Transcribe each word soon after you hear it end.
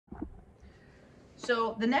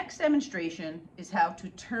So the next demonstration is how to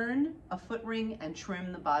turn a foot ring and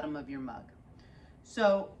trim the bottom of your mug.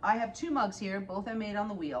 So I have two mugs here, both are made on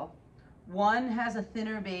the wheel. One has a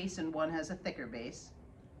thinner base and one has a thicker base.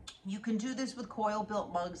 You can do this with coil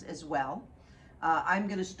built mugs as well. I'm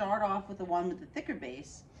going to start off with the one with the thicker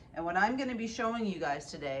base, and what I'm going to be showing you guys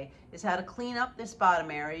today is how to clean up this bottom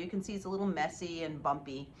area. You can see it's a little messy and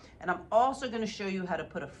bumpy, and I'm also going to show you how to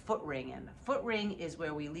put a foot ring in. A foot ring is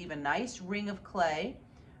where we leave a nice ring of clay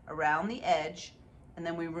around the edge, and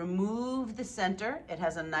then we remove the center. It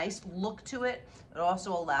has a nice look to it. It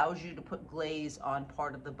also allows you to put glaze on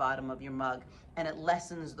part of the bottom of your mug, and it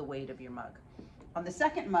lessens the weight of your mug. On the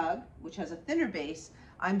second mug, which has a thinner base,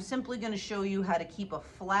 I'm simply going to show you how to keep a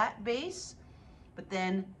flat base, but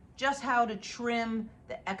then just how to trim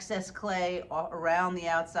the excess clay around the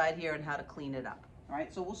outside here and how to clean it up. All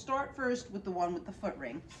right, so we'll start first with the one with the foot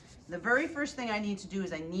ring. The very first thing I need to do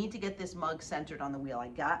is I need to get this mug centered on the wheel.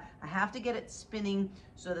 I have to get it spinning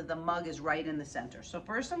so that the mug is right in the center. So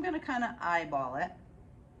first I'm going to kind of eyeball it,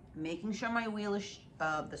 making sure my wheel is,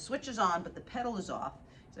 the switch is on, but the pedal is off.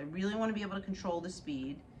 So I really want to be able to control the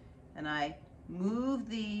speed, and I move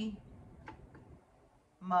the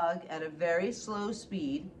mug at a very slow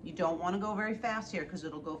speed. You don't want to go very fast here because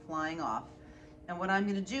it'll go flying off. And what I'm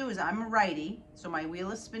going to do is, I'm a righty, so my wheel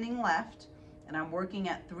is spinning left, and I'm working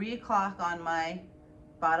at 3 o'clock on my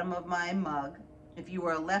bottom of my mug. If you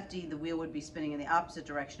were a lefty, the wheel would be spinning in the opposite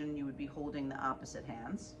direction and you would be holding the opposite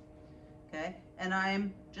hands. Okay, and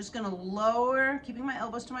I'm just going to lower, keeping my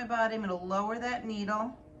elbows to my body, I'm going to lower that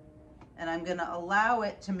needle, and I'm going to allow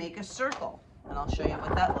it to make a circle. And I'll show you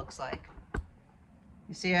what that looks like.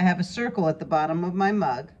 You see I have a circle at the bottom of my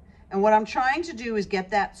mug, and what I'm trying to do is get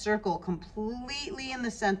that circle completely in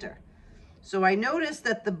the center. So I notice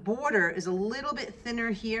that the border is a little bit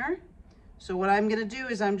thinner here. So what I'm going to do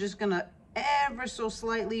is I'm just going to ever so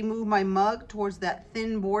slightly move my mug towards that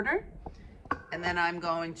thin border, and then I'm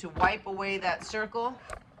going to wipe away that circle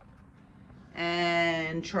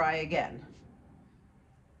and try again.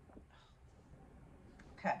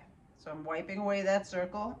 Okay, so I'm wiping away that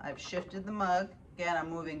circle. I've shifted the mug. Again, I'm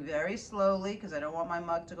moving very slowly because I don't want my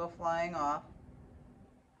mug to go flying off.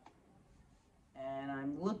 And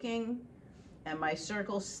I'm looking, and my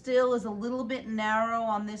circle still is a little bit narrow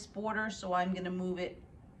on this border, so I'm going to move it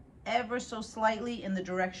ever so slightly in the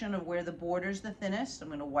direction of where the border is the thinnest. I'm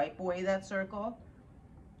going to wipe away that circle.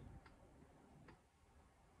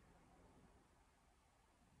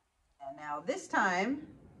 And now this time,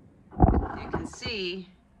 you can see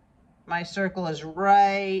my circle is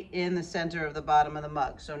right in the center of the bottom of the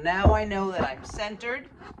mug. So now I know that I'm centered.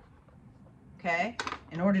 Okay,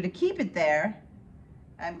 in order to keep it there,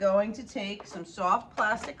 I'm going to take some soft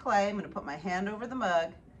plastic clay. I'm going to put my hand over the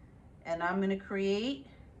mug, and I'm going to create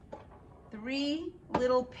 3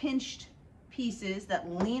 little pinched pieces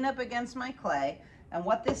that lean up against my clay. And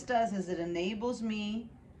what this does is it enables me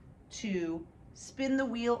to spin the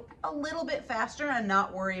wheel a little bit faster and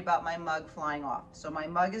not worry about my mug flying off. So my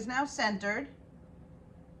mug is now centered.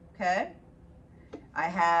 Okay, I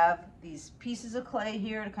have these pieces of clay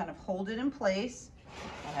here to kind of hold it in place.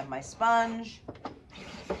 I have my sponge,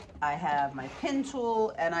 I have my pin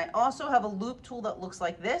tool, and I also have a loop tool that looks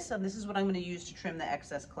like this, and this is what I'm going to use to trim the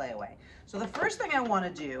excess clay away. So the first thing I want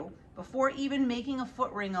to do before even making a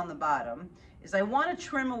foot ring on the bottom is I want to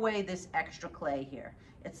trim away this extra clay here.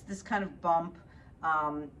 It's this kind of bump,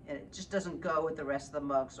 and it just doesn't go with the rest of the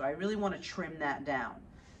mug, so I really want to trim that down.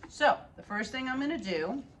 So the first thing I'm going to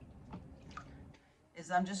do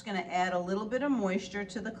is I'm just going to add a little bit of moisture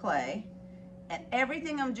to the clay, and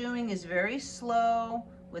everything I'm doing is very slow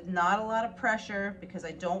with not a lot of pressure because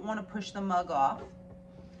I don't want to push the mug off.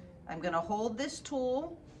 I'm going to hold this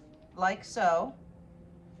tool like so,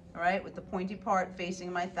 all right, with the pointy part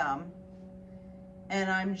facing my thumb,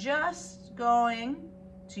 and I'm just going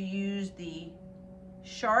to use the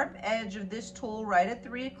sharp edge of this tool right at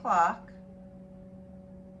 3 o'clock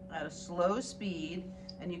at a slow speed,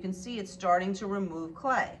 and you can see it's starting to remove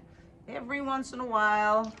clay. Every once in a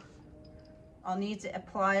while I'll need to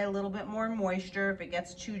apply a little bit more moisture. If it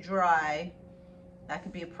gets too dry, that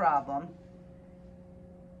could be a problem.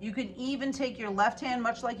 You can even take your left hand,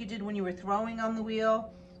 much like you did when you were throwing on the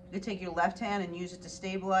wheel. You could take your left hand and use it to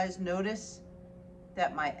stabilize. Notice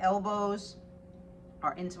that my elbows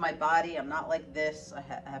are into my body. I'm not like this. I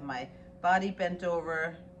have my body bent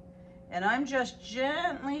over, and I'm just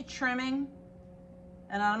gently trimming,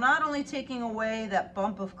 and I'm not only taking away that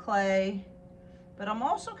bump of clay, but I'm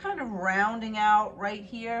also kind of rounding out right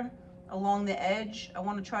here along the edge. I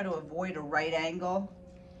want to try to avoid a right angle.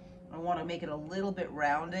 I want to make it a little bit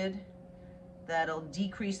rounded. That'll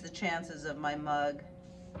decrease the chances of my mug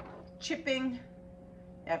chipping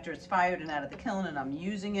after it's fired and out of the kiln and I'm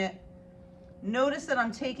using it. Notice that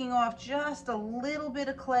I'm taking off just a little bit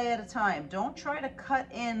of clay at a time. Don't try to cut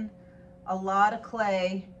in a lot of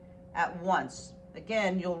clay at once.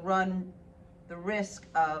 Again, you'll run the risk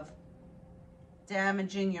of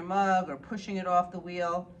damaging your mug or pushing it off the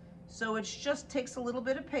wheel. So it just takes a little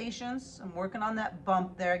bit of patience. I'm working on that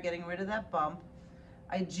bump there, getting rid of that bump.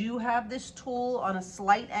 I do have this tool on a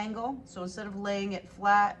slight angle, so instead of laying it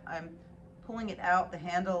flat, I'm pulling it out, the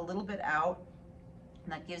handle a little bit out,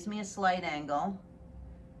 and that gives me a slight angle.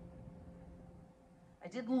 I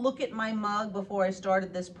did look at my mug before I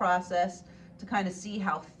started this process to kind of see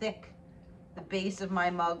how thick the base of my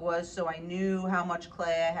mug was, so I knew how much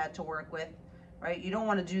clay I had to work with, right? You don't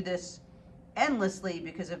want to do this endlessly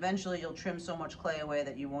because eventually you'll trim so much clay away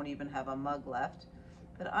that you won't even have a mug left.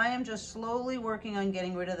 But I am just slowly working on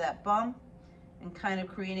getting rid of that bump and kind of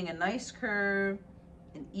creating a nice curve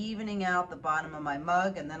and evening out the bottom of my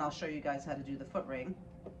mug, and then I'll show you guys how to do the foot ring.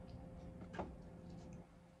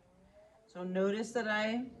 So notice that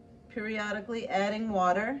I'm periodically adding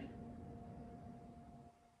water.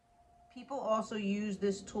 People also use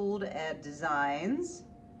this tool to add designs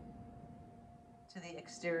to the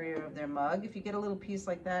exterior of their mug. If you get a little piece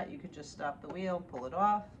like that, you could just stop the wheel, pull it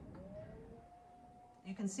off.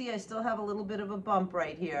 You can see I still have a little bit of a bump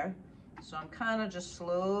right here. So I'm kind of just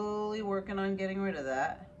slowly working on getting rid of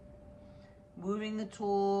that. Moving the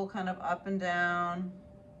tool kind of up and down.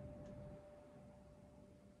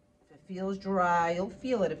 If it feels dry, you'll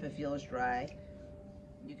feel it if it feels dry.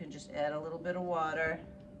 You can just add a little bit of water.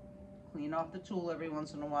 Clean off the tool every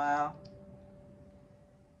once in a while.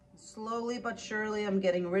 Slowly but surely I'm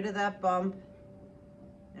getting rid of that bump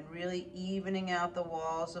and really evening out the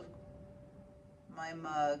walls of my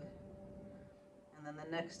mug. And then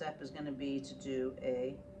the next step is going to be to do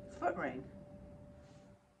a foot ring.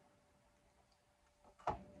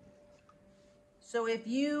 So if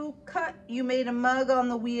you made a mug on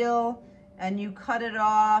the wheel and you cut it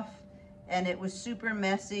off and it was super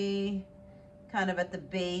messy, kind of at the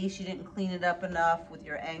base, you didn't clean it up enough with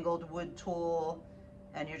your angled wood tool,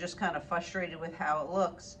 and you're just kind of frustrated with how it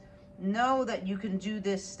looks, know that you can do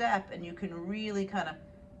this step and you can really kind of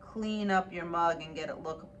clean up your mug and get it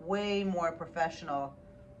look way more professional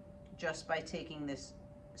just by taking this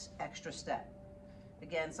extra step.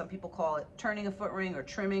 Again, some people call it turning a foot ring or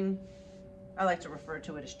trimming. I like to refer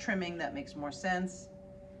to it as trimming. That makes more sense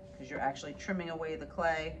because you're actually trimming away the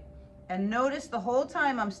clay. And notice the whole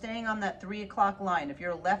time I'm staying on that 3 o'clock line. If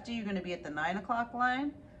you're a lefty, you're going to be at the 9 o'clock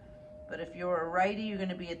line. But if you're a righty, you're going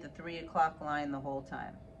to be at the 3 o'clock line the whole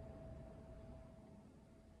time.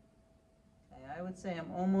 Okay, I would say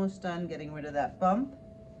I'm almost done getting rid of that bump.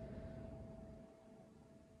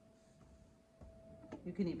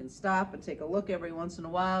 You can even stop and take a look every once in a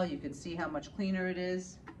while. You can see how much cleaner it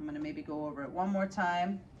is. I'm going to maybe go over it one more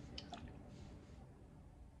time.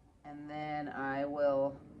 And then I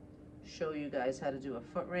will show you guys how to do a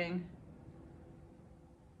foot ring.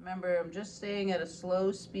 Remember, I'm just staying at a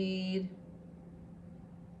slow speed.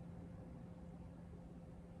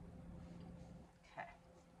 Okay.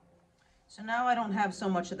 So now I don't have so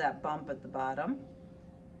much of that bump at the bottom.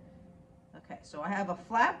 Okay, so I have a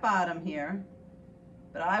flat bottom here,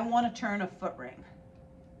 but I want to turn a foot ring.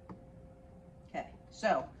 Okay,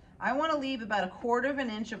 so I want to leave about 1/4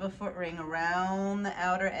 inch of a foot ring around the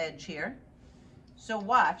outer edge here. So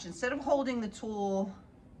watch, instead of holding the tool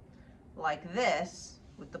like this,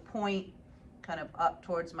 with the point kind of up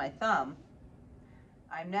towards my thumb,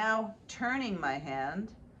 I'm now turning my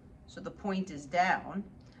hand so the point is down.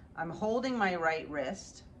 I'm holding my right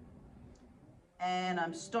wrist and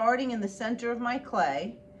I'm starting in the center of my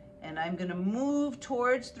clay, and I'm going to move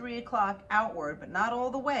towards 3 o'clock outward, but not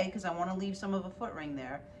all the way because I want to leave some of a foot ring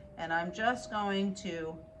there. And I'm just going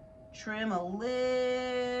to trim a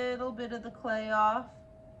little bit of the clay off,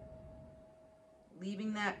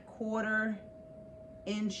 leaving that 1/4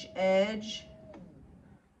 inch edge,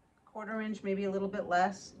 1/4 inch, maybe a little bit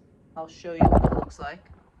less. I'll show you what it looks like.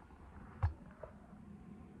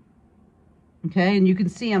 Okay, and you can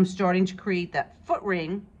see I'm starting to create that foot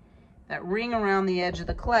ring, that ring around the edge of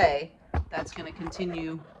the clay. That's going to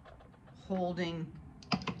continue holding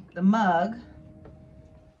the mug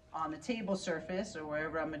on the table surface or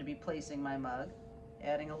wherever I'm going to be placing my mug.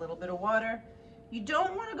 Adding a little bit of water. You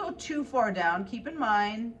don't want to go too far down. Keep in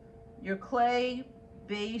mind your clay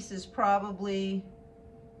base is probably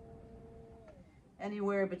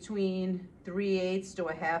anywhere between 3/8 to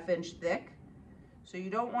a 1/2 inch thick. So you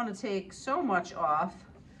don't want to take so much off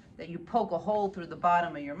that you poke a hole through the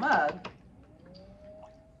bottom of your mug.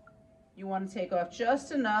 you want to take off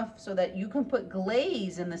just enough so that you can put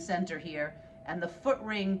glaze in the center here, and the foot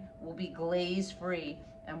ring will be glaze free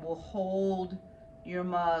and will hold your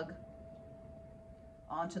mug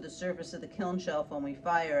onto the surface of the kiln shelf when we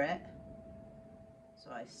fire it.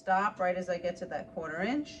 So I stop right as I get to that 1/4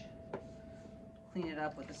 inch, clean it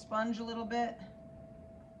up with a sponge a little bit.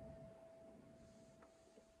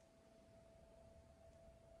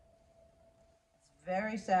 It's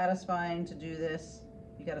very satisfying to do this.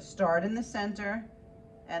 You got to start in the center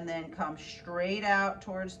and then come straight out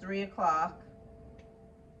towards 3 o'clock.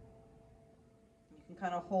 You can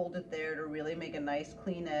kind of hold it there to really make a nice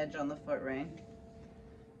clean edge on the foot ring.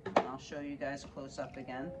 And I'll show you guys close up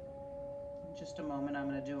again. In just a moment, I'm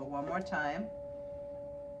going to do it one more time.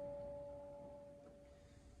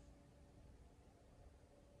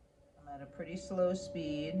 I'm at a pretty slow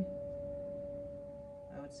speed.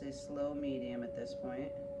 I would say slow medium at this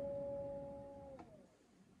point.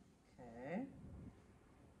 Okay.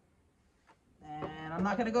 And I'm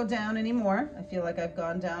not going to go down anymore. I feel like I've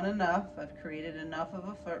gone down enough. I've created enough of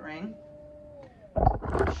a foot ring.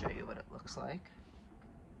 I'll show you what it looks like.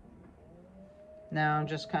 Now I'm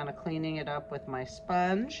just kind of cleaning it up with my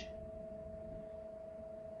sponge.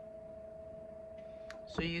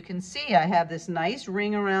 So you can see I have this nice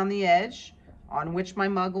ring around the edge on which my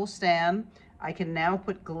mug will stand. I can now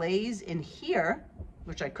put glaze in here,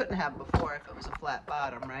 which I couldn't have before if it was a flat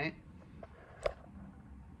bottom, right?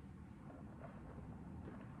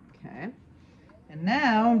 Okay. And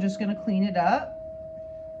now I'm just going to clean it up.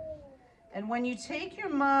 And when you take your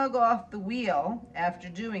mug off the wheel after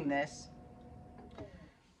doing this,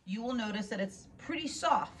 you will notice that it's pretty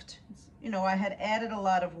soft. You know, I had added a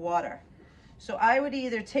lot of water. So I would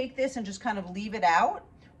either take this and just kind of leave it out,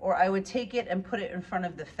 or I would take it and put it in front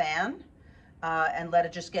of the fan and let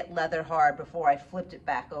it just get leather hard before I flipped it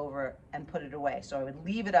back over and put it away. So I would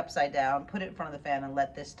leave it upside down, put it in front of the fan, and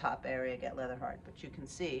let this top area get leather hard. But you can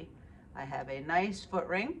see I have a nice foot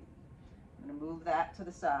ring. I'm going to move that to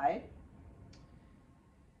the side.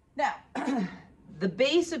 Now, the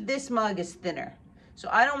base of this mug is thinner, so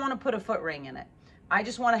I don't want to put a foot ring in it. I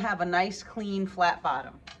just want to have a nice, clean, flat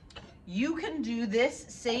bottom. You can do this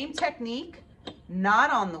same technique,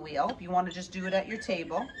 not on the wheel. If you want to just do it at your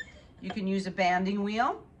table, you can use a banding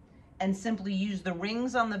wheel and simply use the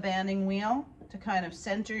rings on the banding wheel to kind of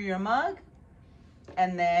center your mug,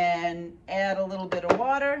 and then add a little bit of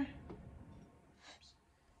water.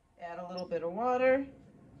 Add a little bit of water,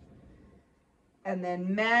 and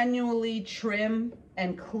then manually trim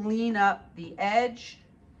and clean up the edge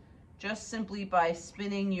just simply by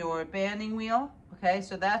spinning your banding wheel. Okay,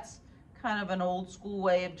 so that's kind of an old school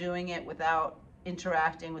way of doing it without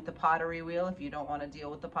interacting with the pottery wheel if you don't want to deal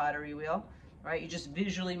with the pottery wheel, right? You just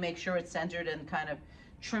visually make sure it's centered and kind of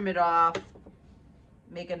trim it off,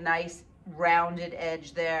 make a nice rounded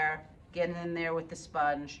edge there, get in there with the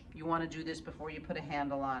sponge. You want to do this before you put a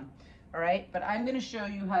handle on, all right? But I'm going to show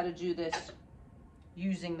you how to do this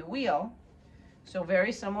using the wheel. So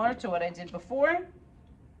very similar to what I did before.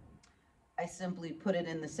 I simply put it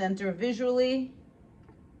in the center visually.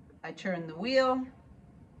 I turn the wheel.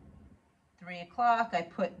 3 o'clock, I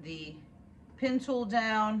put the pin tool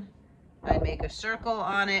down. I make a circle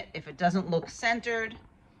on it. If it doesn't look centered,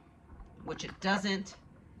 which it doesn't,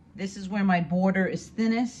 this is where my border is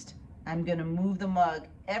thinnest. I'm going to move the mug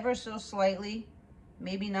ever so slightly,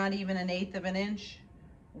 maybe not even 1/8 of an inch.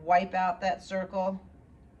 Wipe out that circle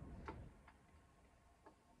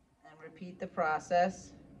and repeat the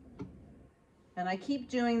process. And I keep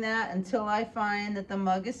doing that until I find that the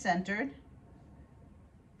mug is centered.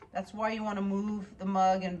 That's why you want to move the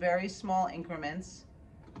mug in very small increments.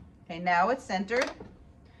 Okay, now it's centered.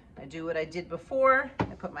 I do what I did before.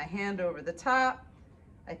 I put my hand over the top.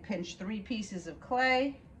 I pinch 3 pieces of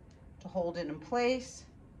clay to hold it in place.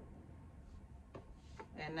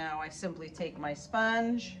 And now I simply take my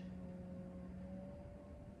sponge.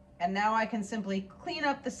 And now I can simply clean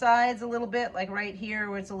up the sides a little bit, like right here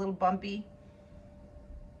where it's a little bumpy.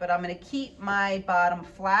 But I'm going to keep my bottom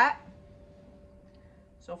flat.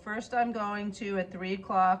 So first I'm going to, at 3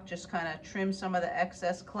 o'clock, just kind of trim some of the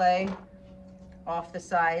excess clay off the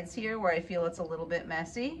sides here where I feel it's a little bit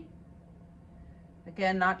messy.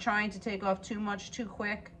 Again, not trying to take off too much too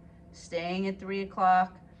quick, staying at 3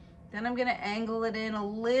 o'clock. Then I'm going to angle it in a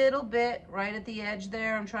little bit right at the edge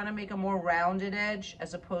there. I'm trying to make a more rounded edge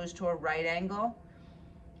as opposed to a right angle.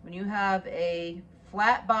 When you have a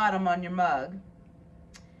flat bottom on your mug,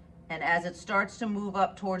 and as it starts to move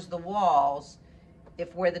up towards the walls,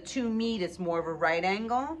 if where the two meet it's more of a right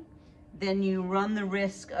angle, then you run the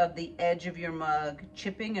risk of the edge of your mug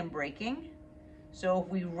chipping and breaking. So if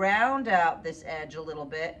we round out this edge a little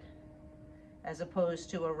bit, as opposed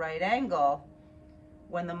to a right angle,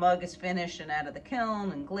 when the mug is finished and out of the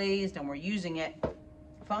kiln and glazed and we're using it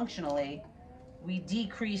functionally, we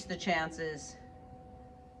decrease the chances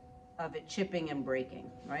of it chipping and breaking,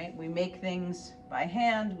 right? We make things by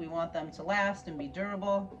hand. We want them to last and be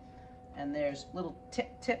durable. And there's little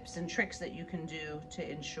tips and tricks that you can do to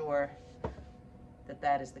ensure that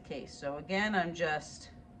that is the case. So again, I'm just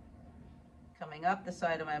coming up the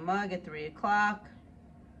side of my mug at 3 o'clock,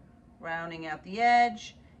 rounding out the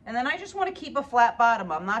edge. And then I just want to keep a flat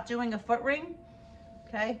bottom. I'm not doing a foot ring,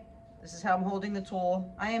 okay? This is how I'm holding the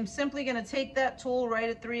tool. I am simply going to take that tool right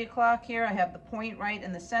at 3 o'clock here. I have the point right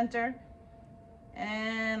in the center.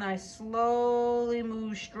 And I slowly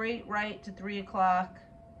move straight right to 3 o'clock.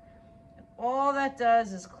 All that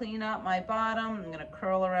does is clean up my bottom. I'm going to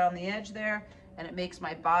curl around the edge there, and it makes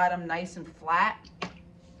my bottom nice and flat.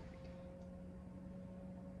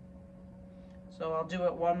 So I'll do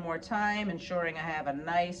it one more time, ensuring I have a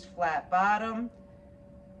nice flat bottom.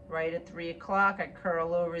 Right at 3 o'clock, I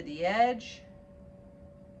curl over the edge.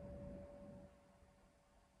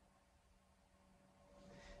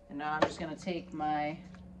 And now I'm just going to take my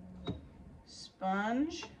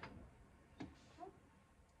sponge and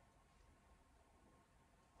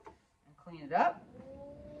clean it up.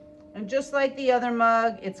 And just like the other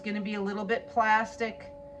mug, it's going to be a little bit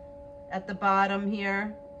plastic at the bottom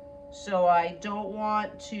here. So I don't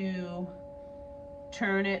want to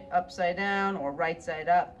turn it upside down or right side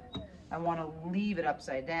up. I want to leave it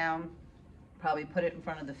upside down, probably put it in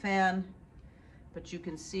front of the fan. But you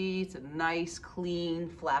can see it's a nice, clean,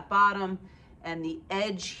 flat bottom. And the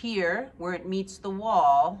edge here, where it meets the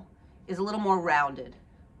wall, is a little more rounded.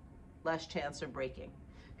 Less chance of breaking.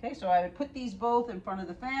 Okay, so I would put these both in front of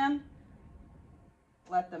the fan,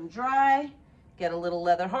 let them dry, get a little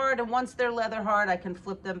leather hard, and once they're leather hard, I can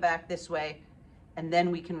flip them back this way, and then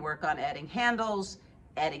we can work on adding handles,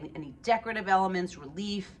 adding any decorative elements,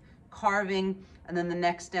 relief, carving, and then the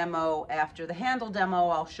next demo after the handle demo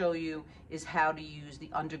I'll show you is how to use the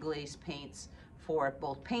underglaze paints for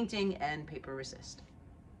both painting and paper resist.